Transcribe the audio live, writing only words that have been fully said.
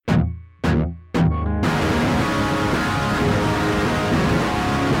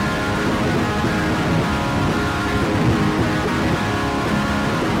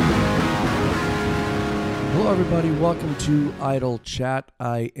everybody. Welcome to Idle Chat.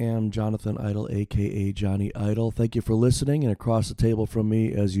 I am Jonathan Idle, a.k.a. Johnny Idle. Thank you for listening. And across the table from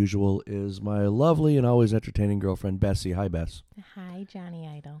me, as usual, is my lovely and always entertaining girlfriend, Bessie. Hi, Bess. Hi, Johnny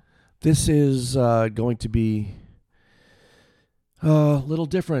Idle. This is going to be a little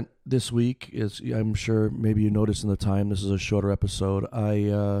different this week. As I'm sure maybe you noticed in the time, this is a shorter episode.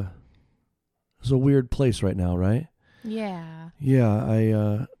 It's a weird place right now, right? Yeah. Yeah,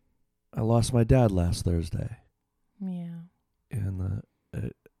 I lost my dad last Thursday. Yeah. And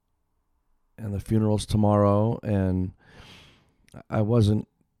the funeral's tomorrow, and I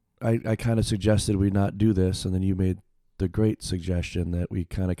kind of suggested we not do this, and then you made the great suggestion that we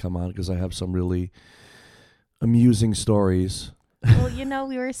kind of come on because I have some really amusing stories. Well,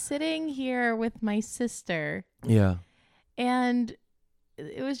 we were sitting here with my sister. Yeah. And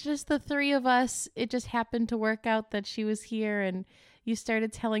it was just the three of us. It just happened to work out that she was here, and you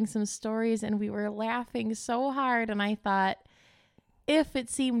started telling some stories, and we were laughing so hard, and I thought, if it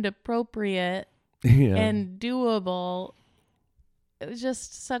seemed appropriate and doable, it was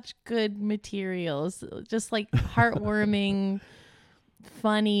just such good materials, just like heartwarming,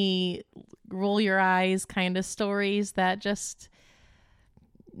 funny, roll your eyes kind of stories that just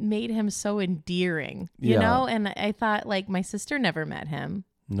made him so endearing, you know? And I thought, like, my sister never met him.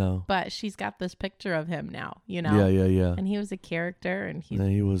 No. But she's got this picture of him now, you know? Yeah. And he was a character, and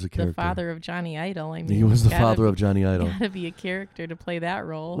he was a character. The father of Johnny Idle. I mean, he was the father of Johnny Idle. Gotta be a character to play that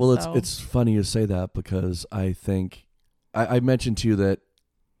role. Well, it's funny you say that because I think I mentioned to you that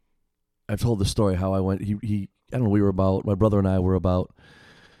I've told the story how I went. I don't know. My brother and I were about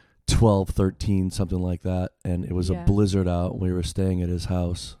 12, 13, something like that, and it was a blizzard out. And we were staying at his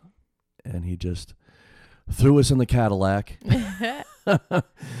house, and he just threw us in the Cadillac.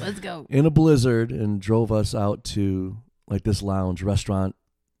 Let's go. In a blizzard, and drove us out to like this lounge restaurant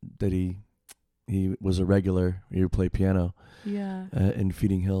that he was a regular. He would play piano. Yeah. In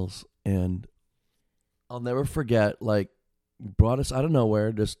Feeding Hills, and I'll never forget. Like, brought us out of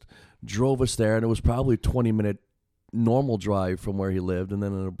nowhere, just drove us there, and it was probably a 20-minute normal drive from where he lived, and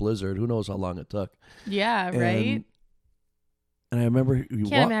then in a blizzard, who knows how long it took. Yeah, right. And I remember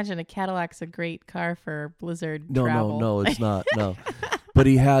can't imagine a Cadillac's a great car for blizzard travel. No, it's not. No, but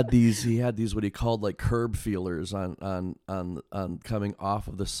he had these what he called like curb feelers on coming off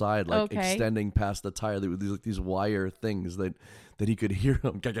of the side, like extending past the tire. There were these wire things that he could hear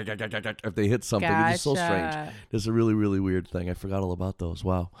them if they hit something. Gotcha. It's just so strange. It's a really, really weird thing. I forgot all about those.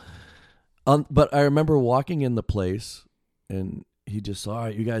 Wow. But I remember walking in the place, and he just saw, all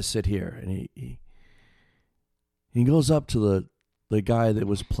right, you guys sit here, and he goes up to the guy that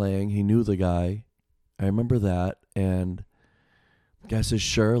was playing. He knew the guy. I remember that. And the guy says,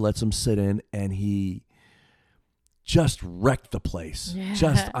 sure, lets him sit in. And he just wrecked the place. Yeah.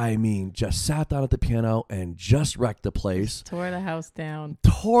 Just sat down at the piano and just wrecked the place. Tore the house down.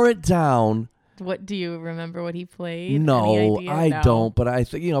 Tore it down. What, do you remember what he played? No, I don't. But I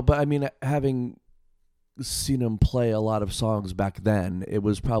think, having seen him play a lot of songs back then, it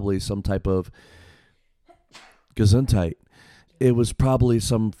was probably some type of Gesundheit. It was probably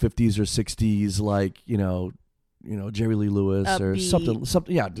some 50s or 60s, like, Jerry Lee Lewis or something.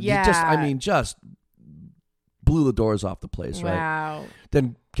 Yeah. Just blew the doors off the place, right? Wow.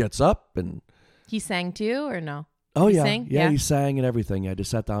 Then gets up and... He sang too, or no? Oh, he yeah. sang? Yeah, he sang and everything. I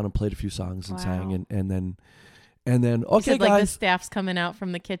just sat down and played a few songs and sang. And then, okay, said, guys. Like, the staff's coming out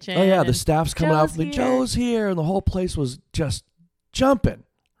from the kitchen. Oh, yeah, the staff's coming out from Joe's here, and the whole place was just jumping.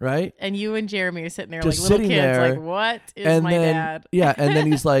 Right? And you and Jeremy are sitting there just like little kids, there, like, what is my dad? Yeah, and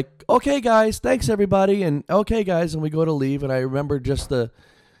then he's like, okay, guys, thanks, everybody, and okay, guys, and we go to leave, and I remember just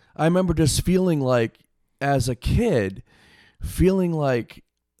feeling like, as a kid, feeling like,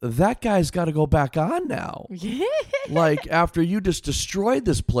 that guy's got to go back on now. Like, after you just destroyed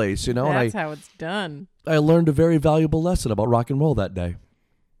this place, That's how it's done. I learned a very valuable lesson about rock and roll that day.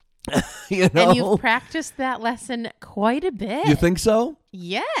 And you've practiced that lesson quite a bit. You think so?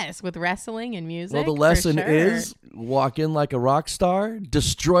 Yes, with wrestling and music. Well, the lesson is walk in like a rock star,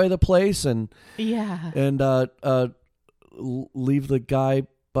 destroy the place, and leave the guy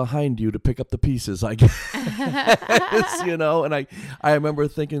behind you to pick up the pieces, I guess. And I remember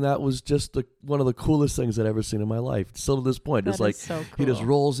thinking that was just one of the coolest things I'd ever seen in my life. Still to this point, that it's like so cool. He just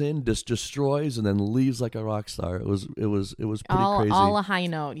rolls in, just destroys, and then leaves like a rock star. It was pretty crazy. All a high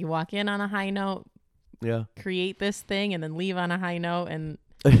note. You walk in on a high note, create this thing, and then leave on a high note, and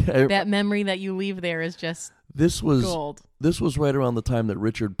that memory that you leave there is just gold. This was right around the time that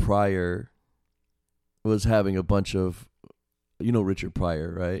Richard Pryor was having a bunch of. You know Richard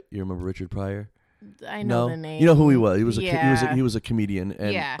Pryor, right? You remember Richard Pryor? I know the name. You know who he was? He was a comedian,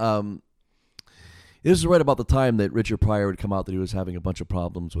 and This is right about the time that Richard Pryor would come out that he was having a bunch of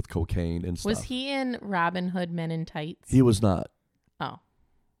problems with cocaine and stuff. Was he in Robin Hood Men in Tights? He was not. Oh.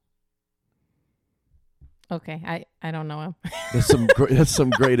 Okay, I don't know him. That's some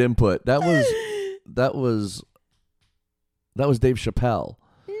great input. That was Dave Chappelle.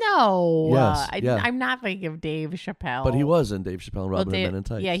 No. Yes, yeah. I'm not thinking of Dave Chappelle. But he was in Dave Chappelle and Robin Hood Men in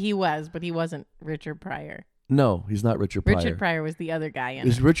Tights. Yeah, he was, but he wasn't Richard Pryor. No, he's not Richard Pryor. Richard Pryor was the other guy in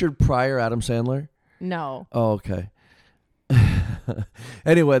Is it. Richard Pryor Adam Sandler? No. Oh, okay.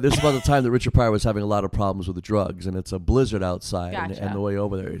 Anyway, this is about the time that Richard Pryor was having a lot of problems with the drugs, and it's a blizzard outside. Gotcha. And the way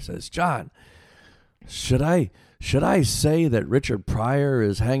over there, he says, "John, should I say that Richard Pryor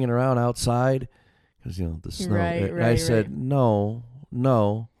is hanging around outside because the snow?" Right, I said, "No,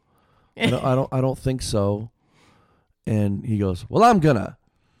 I don't think so." And he goes, "Well, I'm gonna."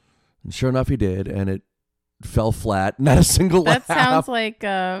 And sure enough, he did, and it fell flat. Not a single laugh. Sounds like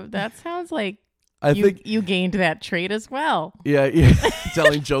I think you gained that trait as well. Yeah,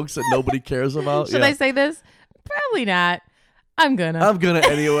 telling jokes that nobody cares about. Should I say this? Probably not. I'm gonna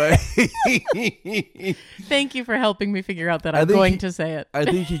anyway. Thank you for helping me figure out that I'm going to say it. I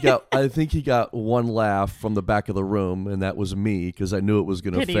think he got one laugh from the back of the room, and that was me because I knew it was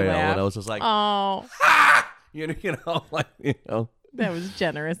going to fail, laugh? and I was just like, "Oh, That was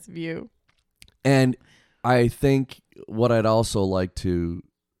generous of you." And I think what I'd also like to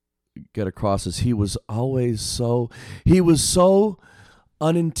get across is he was so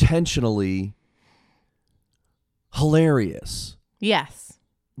unintentionally hilarious. Yes.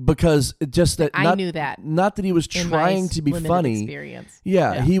 Because I knew that. Not that he was trying to be funny. Experience.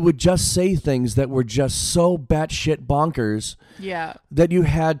 Yeah, he would just say things that were just so batshit bonkers. Yeah. That you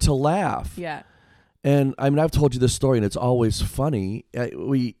had to laugh. Yeah. And I mean, I've told you this story, and it's always funny.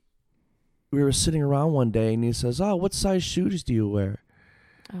 We were sitting around one day, and he says, "Oh, what size shoes do you wear?"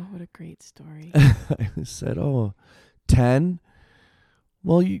 Oh, what a great story. I said, 10.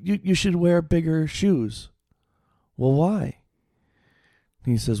 Well, you should wear bigger shoes. Well, why?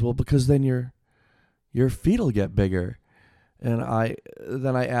 He says, well, because then your feet will get bigger. And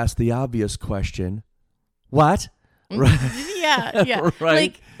then I asked the obvious question, what? Yeah. Right.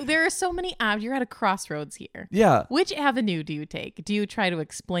 Like, there are so many you're at a crossroads here. Yeah. Which avenue do you take? Do you try to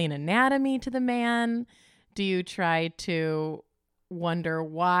explain anatomy to the man? Do you try to wonder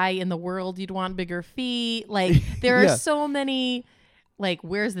why in the world you'd want bigger feet? Like, there are so many, like,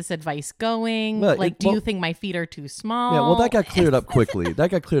 where's this advice going? Well, do you think my feet are too small? Yeah, well, that got cleared up quickly.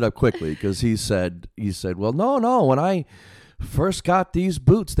 Because he said, well, no, when I first got these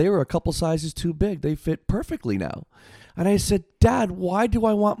boots, they were a couple sizes too big. They fit perfectly now. And I said, Dad, why do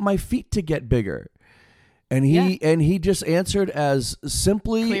I want my feet to get bigger? And he just answered as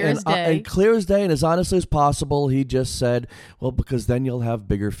simply clear and clear as day and as honestly as possible. He just said, well, because then you'll have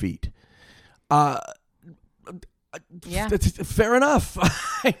bigger feet. Yeah. Fair enough.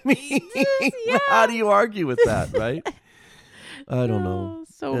 I mean, how do you argue with that, right? I don't know.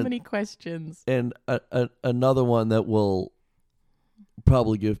 So many questions. And another one that will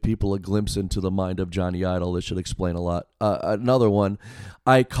probably give people a glimpse into the mind of Johnny Idol. This should explain a lot. Another one,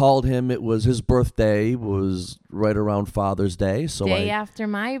 I called him. It was his birthday. Was right around Father's Day. So day after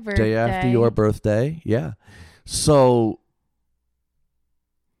my birthday. Day after your birthday. Yeah. So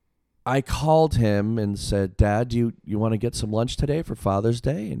I called him and said, Dad, do you want to get some lunch today for Father's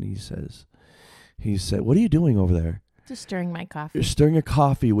Day? And he said, what are you doing over there? Just stirring my coffee. You're stirring your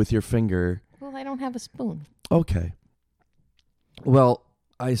coffee with your finger. Well, I don't have a spoon. Okay. Well,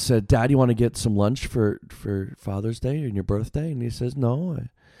 I said, Dad, you want to get some lunch for Father's Day and your birthday? And he says, no,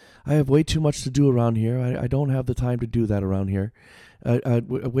 I have way too much to do around here. I don't have the time to do that around here.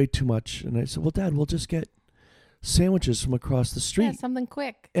 Way too much. And I said, well, Dad, we'll just get sandwiches from across the street. Yeah, something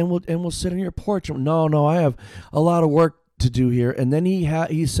quick. And we'll sit on your porch. No, I have a lot of work to do here. And then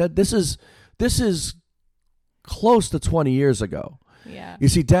he said, this is close to 20 years ago. Yeah. You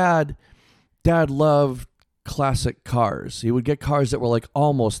see, Dad loved classic cars. He would get cars that were like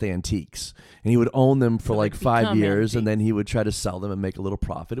almost antiques, and he would own them for like 5 years, antiques. And then he would try to sell them and make a little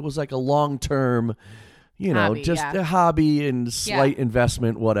profit. It was like a long-term, hobby, a hobby and slight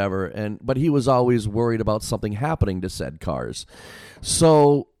investment, whatever. But he was always worried about something happening to said cars.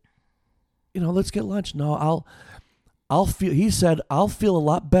 So, let's get lunch. No, he said, I'll feel a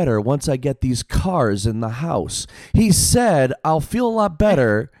lot better once I get these cars in the house. He said, I'll feel a lot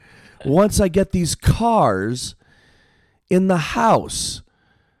better once I get these cars in the house.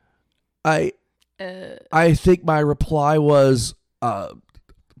 I think my reply was,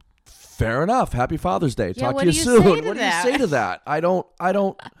 fair enough. Happy Father's Day. Talk to you soon. What do you say to that? I don't.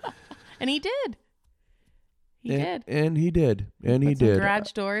 And he did. He did. And he did. And he Put some did.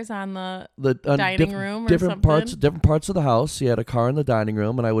 garage doors on the On dining room or different something. different parts of the house. He had a car in the dining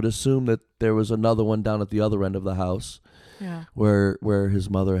room, and I would assume that there was another one down at the other end of the house. Yeah. Where his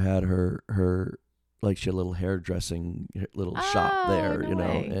mother had her like she had a little hairdressing little shop there, no you know,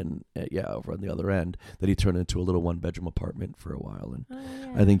 way. and over on the other end that he turned into a little 1-bedroom apartment for a while, and Oh,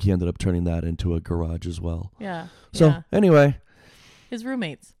 yeah. I think he ended up turning that into a garage as well. Yeah. So yeah. anyway, His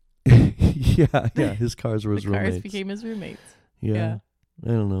roommates. yeah, his cars were his The cars roommates. became his roommates. yeah, I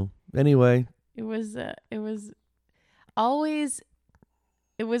don't know. Anyway, It was always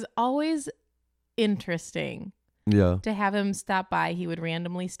interesting yeah, to have him stop by. He would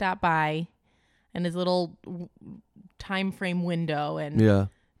randomly stop by in his little time frame window and yeah,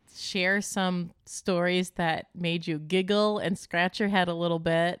 share some stories that made you giggle and scratch your head a little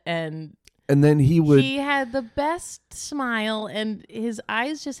bit. And and then he had the best smile, and his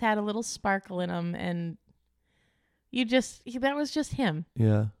eyes just had a little sparkle in them, and that was just him.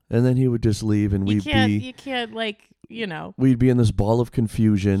 yeah, and then he would just leave, and You can't like, you know. we'd be in this ball of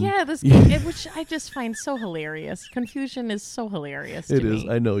confusion. Yeah, which I just find so hilarious. Confusion is so hilarious to It me. is.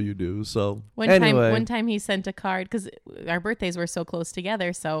 I know you do. So One time he sent a card because our birthdays were so close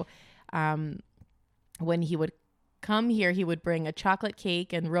together. So when he would come here, he would bring a chocolate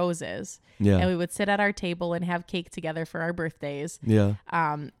cake and roses. yeah, And we would sit at our table and have cake together for our birthdays. yeah,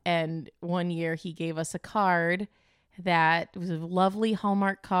 And one year he gave us a card that was a lovely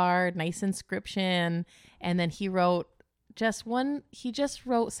Hallmark card, nice inscription. And then he just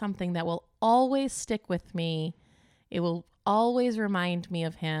wrote something that will always stick with me. It will always remind me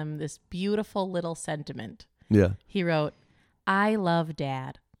of him, this beautiful little sentiment. yeah. He wrote, "I love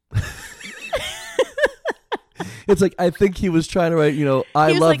Dad." It's like I think he was trying to write, He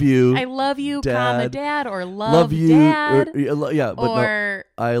I was love like, you, I love you, Dad. Dad, or love you, Dad. yeah, but no,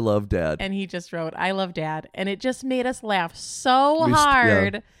 I love Dad. And he just wrote, "I love Dad." And it just made us laugh so Yeah.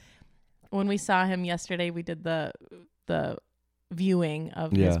 hard. When we saw him yesterday, we did the viewing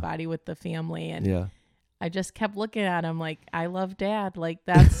of his Yeah. body with the family. And Yeah, I just kept looking at him like, I love Dad. Like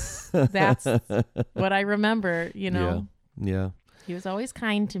that's what I remember, yeah, He was always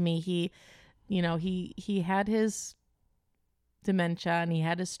kind to me. He had his dementia and he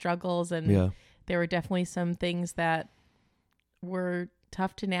had his struggles, and yeah, there were definitely some things that were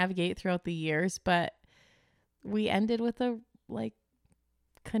tough to navigate throughout the years, but we ended with a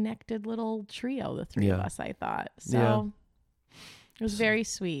connected little trio, the three of Yeah. us, I thought. So Yeah. it was very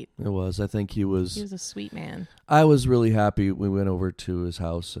sweet. It was. I think he was. He was a sweet man. I was really happy. We went over to his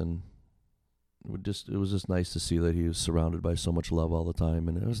house, and it was just nice to see that he was surrounded by so much love all the time,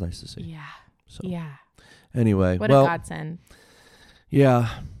 and it was nice to see. Yeah. So Yeah. anyway, What a godsend.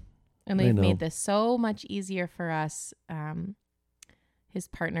 yeah, And I they've know. made this so much easier for us. His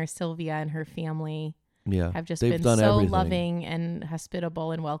partner, Sylvia, and her family yeah. have just They've been done so everything. loving and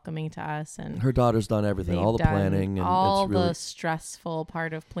hospitable and welcoming to us. And Her daughter's done everything, they've all the done planning, and all it's really, the stressful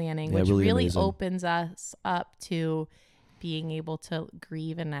part of planning, Yeah, which really really amazing. opens us up to being able to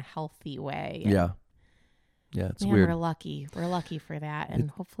grieve in a healthy way. And yeah, it's man, weird. we're lucky. We're lucky for that. And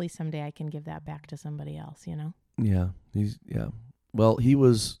hopefully someday I can give that back to somebody else, Yeah, Well, he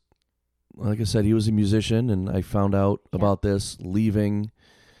was, like I said, he was a musician, and I found out Yeah. about this leaving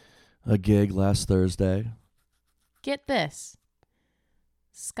a gig last Thursday. Get this.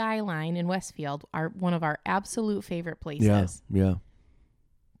 Skyline in Westfield are one of our absolute favorite places. Yeah,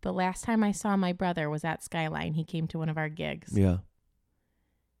 The last time I saw my brother was at Skyline. He came to one of our gigs. yeah,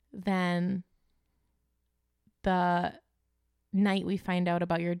 Then the night we find out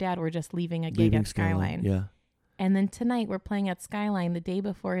about your dad, we're just leaving a gig leaving at Skyline. Yeah, And then tonight we're playing at Skyline the day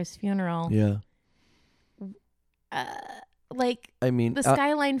before his funeral. yeah. I mean, The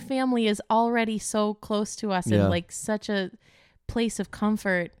Skyline family is already so close to us Yeah. and such a place of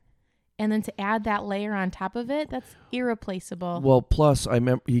comfort. And then to add that layer on top of it, that's irreplaceable. well, plus I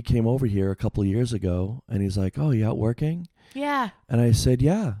remember he came over here a couple of years ago, and he's like, "Oh, you out working?" Yeah. And I said,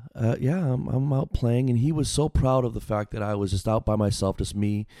 "Yeah, I'm out playing." And he was so proud of the fact that I was just out by myself, just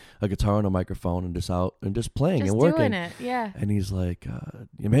me, a guitar and a microphone, and just out and just playing Just and working. doing it. Yeah. And he's like,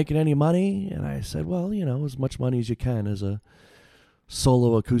 "You making any money?" And I said, "Well, as much money as you can as a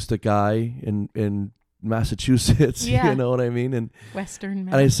solo acoustic guy in Massachusetts." Yeah. You know what I mean? And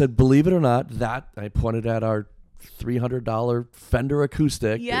Western I said, "Believe it or not, that I pointed at our $300 Fender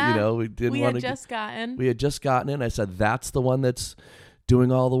acoustic. Yeah. That, we didn't we want had to. just gotten. We had just gotten it. And I said, "That's the one that's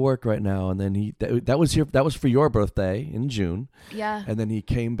doing all the work right now." And then that was here. That was for your birthday in June. Yeah. And then he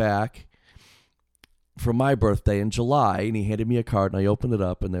came back for my birthday in July, and he handed me a card, and I opened it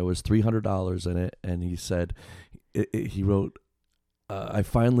up, and there was $300 in it. And he said, he wrote, "I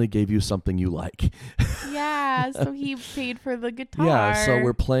finally gave you something you like." Yeah. Yeah, so he paid for the guitar. Yeah, so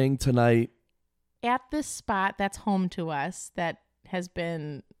we're playing tonight. At this spot that's home to us, that has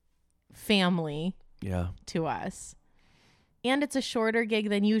been family Yeah. to us. And it's a shorter gig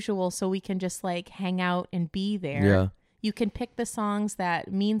than usual, so we can just like hang out and be there. Yeah. You can pick the songs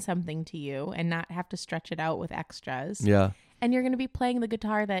that mean something to you and not have to stretch it out with extras. Yeah. And you're going to be playing the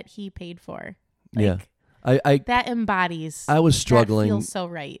guitar that he paid for. Yeah. I That embodies. I was struggling. That feels so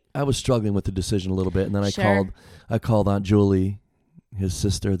right. I was struggling with the decision a little bit, and then Sure. I called Aunt Julie, his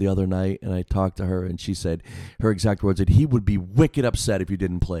sister, the other night, and I talked to her, and she said her exact words said he would be wicked upset if you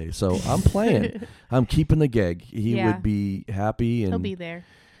didn't play. So I'm playing. I'm keeping the gig. He Yeah. would be happy, and He'll be there.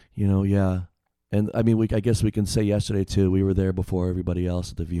 yeah. And I mean, I guess we can say yesterday too. We were there before everybody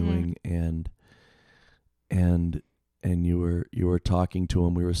else at the viewing, and you were talking to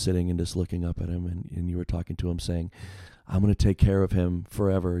him. We were sitting and just looking up at him, and you were talking to him, saying, "I'm going to take care of him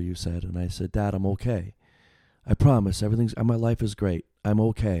forever." You said, and I said, "Dad, I'm okay. I promise. My life is great. I'm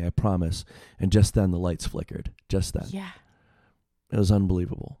okay. I promise." And just then the lights flickered. Just then, Yeah. it was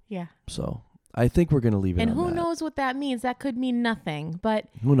unbelievable. Yeah. So I think we're going to leave it. And on who that. knows what that means? That could mean nothing, but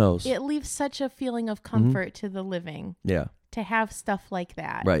Who knows? it leaves such a feeling of comfort to the living Yeah. to have stuff like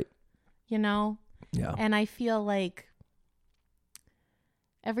that. Right. You know? Yeah. And I feel like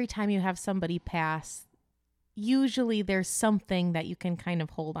every time you have somebody pass, usually there's something that you can kind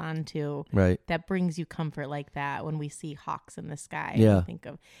of hold on to Right. that brings you comfort like that when we see hawks in the sky. Yeah. I think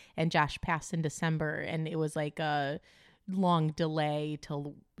of, and Josh passed in December, and it was like a long delay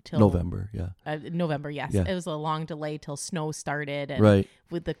till November. Yeah. November, yes. Yeah. It was a long delay till snow started, and Right.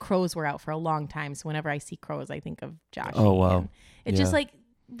 with the crows were out for a long time. So whenever I see crows, I think of Josh. Oh, wow. It's just Yeah. like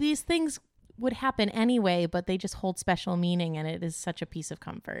these things would happen anyway, but they just hold special meaning, and it is such a piece of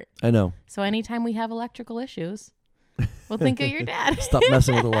comfort. I know. So anytime we have electrical issues, we'll think of your dad. Stop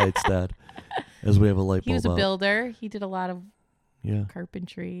messing with the lights, Dad. As we have a light bulb He was a out. builder. He did a lot of Yeah.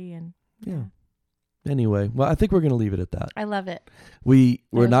 carpentry, and Yeah. Anyway, well, I think we're going to leave it at that. I love it. We're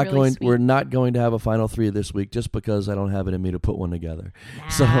was not really going. sweet. We're not going to have a final three this week, just because I don't have it in me to put one together.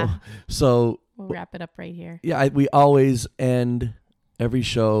 Nah. So We'll wrap it up right here. yeah, we always end every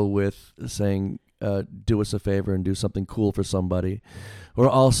show with saying, "Do us a favor and do something cool for somebody." We're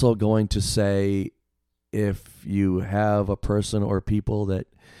also going to say, if you have a person or people that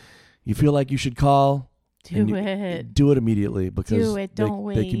you feel like you should call, Do you- it. do it immediately, because Do it. Don't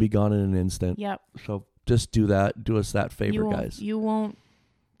they can be wait. gone in an instant. Yep. So just do that. Do us that favor, You won't, guys. You won't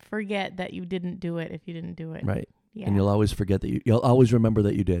forget that you didn't do it if you didn't do it. Right. Yeah. And you'll always forget that you'll always remember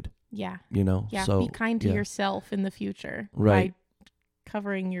that you did, yeah. Yeah. So Be kind to yeah. yourself in the future. Right. By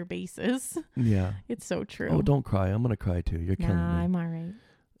covering your bases. Yeah. It's so true. Oh, don't cry. I'm going to cry too. You're killing Nah, me. I'm all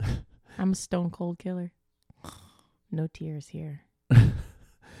right. I'm a stone cold killer. No tears here.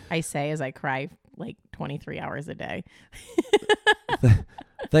 I say as I cry like 23 hours a day.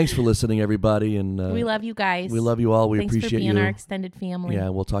 Thanks for listening, everybody. And We love you guys. we love you all. We Thanks appreciate for being you. our extended family. Yeah.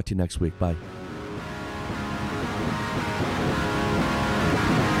 We'll talk to you next week. Bye.